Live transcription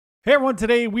Hey everyone,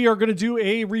 today we are going to do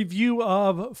a review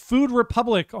of Food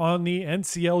Republic on the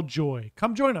NCL Joy.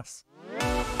 Come join us.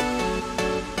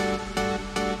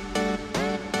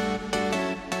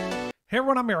 Hey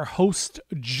everyone, I'm your host,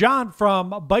 John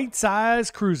from Bite Size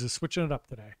Cruises, switching it up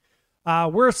today.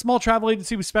 We're a small travel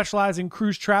agency. We specialize in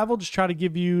cruise travel, just try to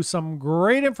give you some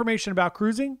great information about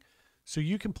cruising so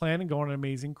you can plan and go on an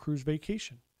amazing cruise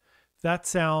vacation. That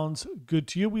sounds good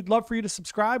to you. We'd love for you to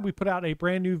subscribe. We put out a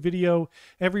brand new video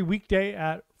every weekday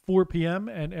at 4 p.m.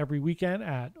 and every weekend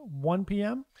at 1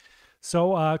 p.m.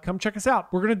 So come check us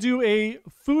out. We're going to do a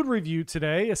food review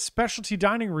today, a specialty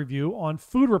dining review on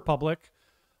Food Republic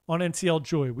on NCL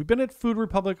Joy. We've been at Food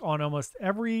Republic on almost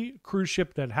every cruise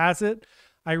ship that has it.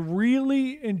 I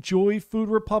really enjoy Food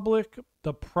Republic.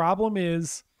 The problem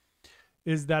is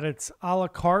that it's a la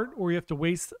carte, or you have to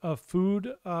waste a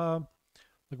food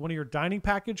like one of your dining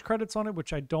package credits on it,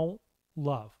 which I don't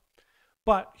love.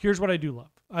 But here's what I do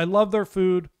love. I love their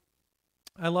food.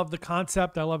 I love the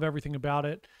concept. I love everything about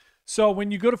it. So when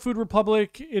you go to Food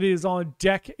Republic, it is on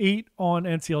deck 8 on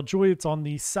NCL Joy. It's on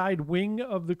the side wing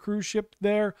of the cruise ship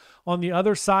there. On the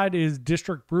other side is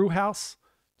District Brew House.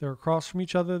 They're across from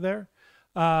each other there.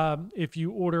 If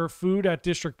you order food at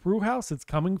District Brew House, it's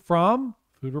coming from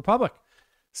Food Republic.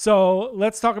 So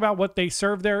let's talk about what they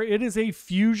serve there. It is a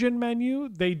fusion menu.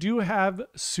 They do have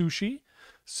sushi,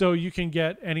 so you can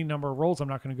get any number of rolls. I'm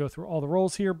not going to go through all the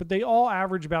rolls here, but they all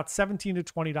average about $17 to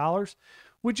 $20,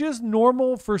 which is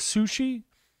normal for sushi.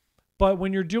 But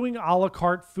when you're doing a la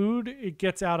carte food, it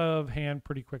gets out of hand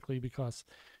pretty quickly because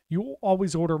you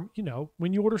always order,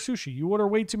 when you order sushi, you order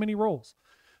way too many rolls.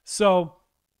 So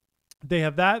they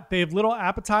have that. They have little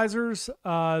appetizers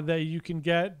that you can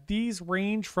get. These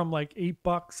range from like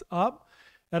 $8 up.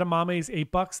 Edamame is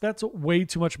 $8. That's way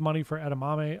too much money for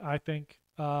edamame, I think.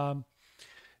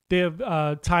 They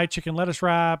have Thai chicken lettuce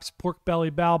wraps, pork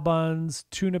belly bao buns,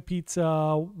 tuna pizza,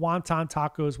 wonton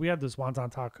tacos. We had those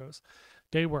wonton tacos.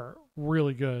 They were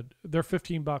really good. They're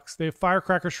 $15. They have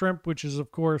firecracker shrimp, which is, of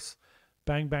course,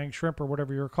 bang bang shrimp or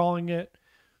whatever you're calling it.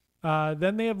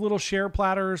 Then they have little share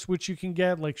platters, which you can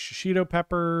get like shishito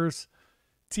peppers,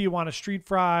 Tijuana street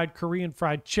fried, Korean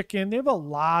fried chicken. They have a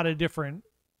lot of different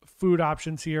food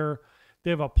options here. They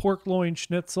have a pork loin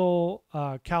schnitzel,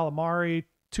 calamari,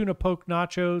 tuna poke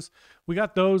nachos. We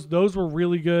got those. Those were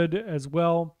really good as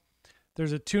well.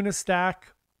 There's a tuna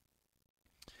stack.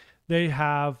 They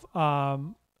have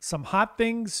some hot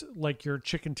things like your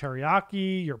chicken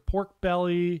teriyaki, your pork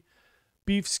belly,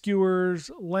 beef skewers,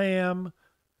 lamb,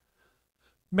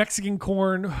 Mexican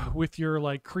corn with your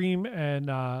like cream and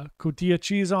cotija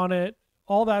cheese on it.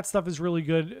 All that stuff is really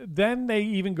good. Then they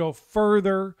even go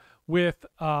further with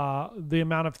the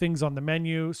amount of things on the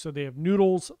menu. So they have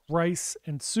noodles, rice,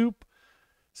 and soup.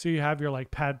 So you have your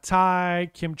like pad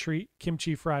thai,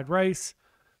 kimchi fried rice.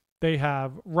 They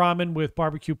have ramen with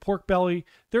barbecue pork belly.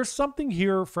 There's something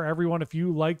here for everyone if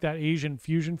you like that Asian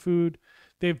fusion food.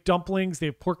 They have dumplings. They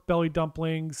have pork belly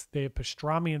dumplings. They have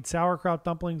pastrami and sauerkraut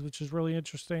dumplings, which is really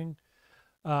interesting.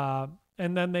 And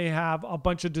then they have a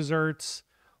bunch of desserts,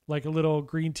 like a little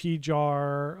green tea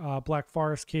jar, black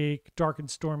forest cake, dark and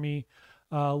stormy,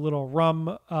 little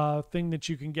rum thing that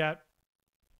you can get.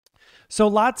 So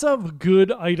lots of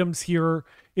good items here.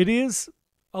 It is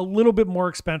a little bit more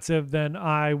expensive than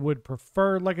I would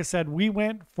prefer. Like I said, we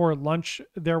went for lunch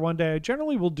there one day. I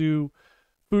generally will do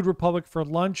Food Republic for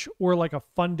lunch or like a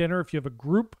fun dinner if you have a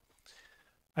group.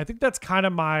 I think that's kind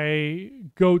of my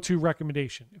go-to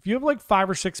recommendation. If you have like 5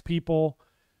 or 6 people,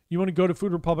 you want to go to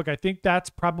Food Republic, I think that's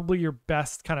probably your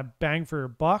best kind of bang for your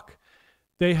buck.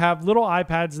 They have little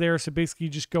iPads there, so basically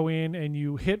you just go in and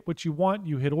you hit what you want,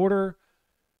 you hit order.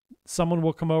 Someone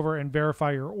will come over and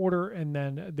verify your order, and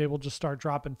then they will just start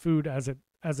dropping food as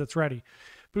it's ready.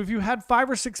 But if you had 5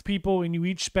 or 6 people and you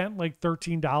each spent like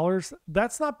 $13,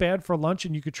 that's not bad for lunch,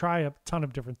 and you could try a ton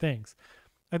of different things.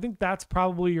 I think that's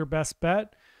probably your best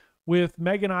bet. With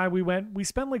Meg and I, we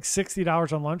spent like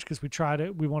 $60 on lunch because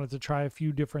we wanted to try a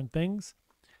few different things,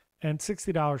 and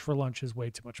 $60 for lunch is way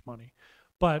too much money.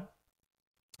 But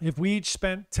if we each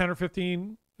spent 10 or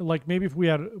 15, like maybe if we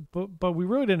had, but we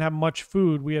really didn't have much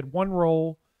food. We had 1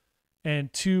 roll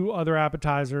and 2 other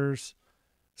appetizers.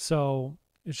 So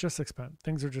it's just expensive.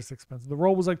 Things are just expensive. The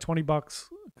roll was like $20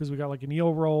 because we got like an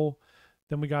eel roll.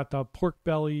 Then we got the pork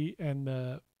belly and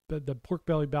the pork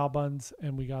belly bao buns,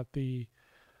 and we got the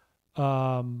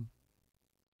edamame.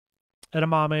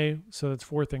 So that's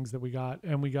 4 things that we got,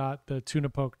 and we got the tuna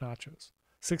poke nachos,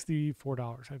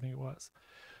 $64, I think it was.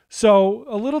 So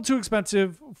a little too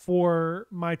expensive for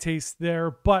my taste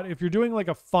there. But if you're doing like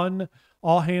a fun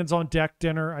all hands on deck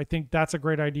dinner, I think that's a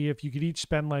great idea. If you could each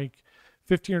spend like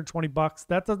 15 or 20 bucks.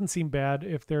 That doesn't seem bad.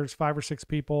 If there's 5 or 6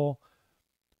 people,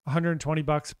 120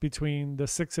 bucks between the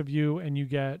 6 of you, and you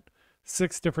get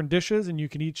 6 different dishes and you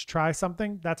can each try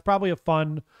something. That's probably a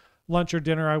fun lunch or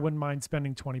dinner. I wouldn't mind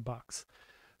spending 20 bucks.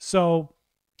 So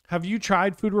have you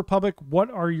tried Food Republic? What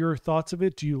are your thoughts of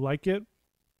it? Do you like it?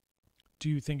 Do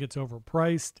you think it's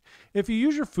overpriced? If you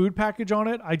use your food package on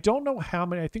it, I don't know how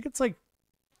many. I think it's like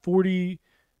 40.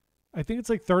 I think it's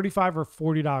like $35 or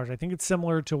 $40. I think it's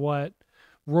similar to what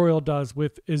Royal does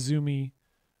with Izumi,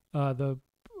 the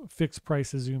fixed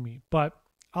price Izumi. But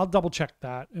I'll double check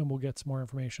that and we'll get some more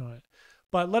information on it.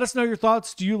 But let us know your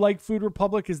thoughts. Do you like Food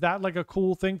Republic? Is that like a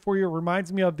cool thing for you? It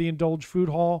reminds me of the Indulge Food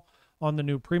Hall on the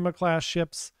new Prima class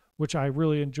ships, which I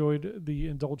really enjoyed the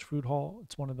Indulge Food Hall.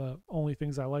 It's one of the only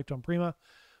things I liked on Prima.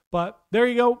 But there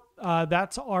you go.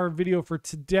 That's our video for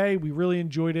today. We really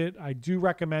enjoyed it. I do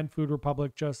recommend Food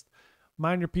Republic. Just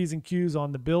mind your P's and Q's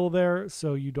on the bill there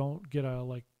so you don't get a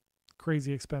like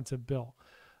crazy expensive bill.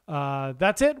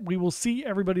 That's it. We will see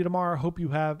everybody tomorrow. Hope you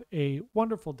have a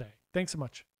wonderful day. Thanks so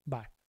much. Bye.